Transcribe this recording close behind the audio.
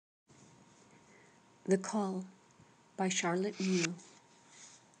The Call by Charlotte Mew.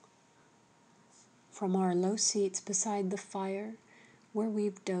 From our low seats beside the fire, where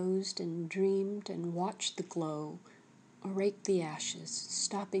we've dozed and dreamed and watched the glow, or raked the ashes,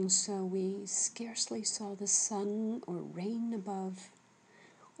 stopping so we scarcely saw the sun or rain above,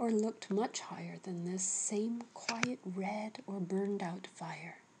 or looked much higher than this same quiet red or burned out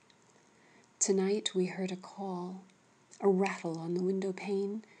fire. Tonight we heard a call, a rattle on the window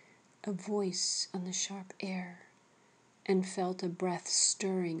pane, a voice on the sharp air, and felt a breath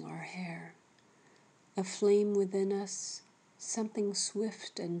stirring our hair. A flame within us, something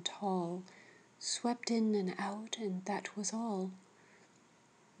swift and tall, swept in and out, and that was all.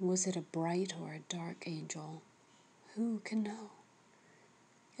 Was it a bright or a dark angel? Who can know?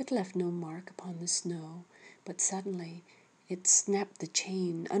 It left no mark upon the snow, but suddenly it snapped the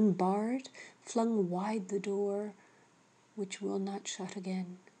chain, unbarred, flung wide the door, which will not shut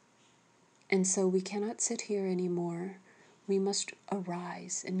again. And so we cannot sit here any more. We must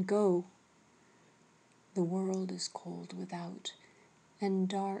arise and go. The world is cold without, and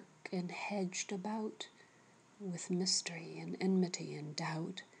dark and hedged about with mystery and enmity and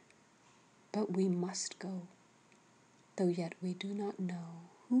doubt. But we must go, though yet we do not know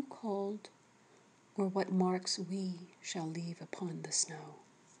who called or what marks we shall leave upon the snow.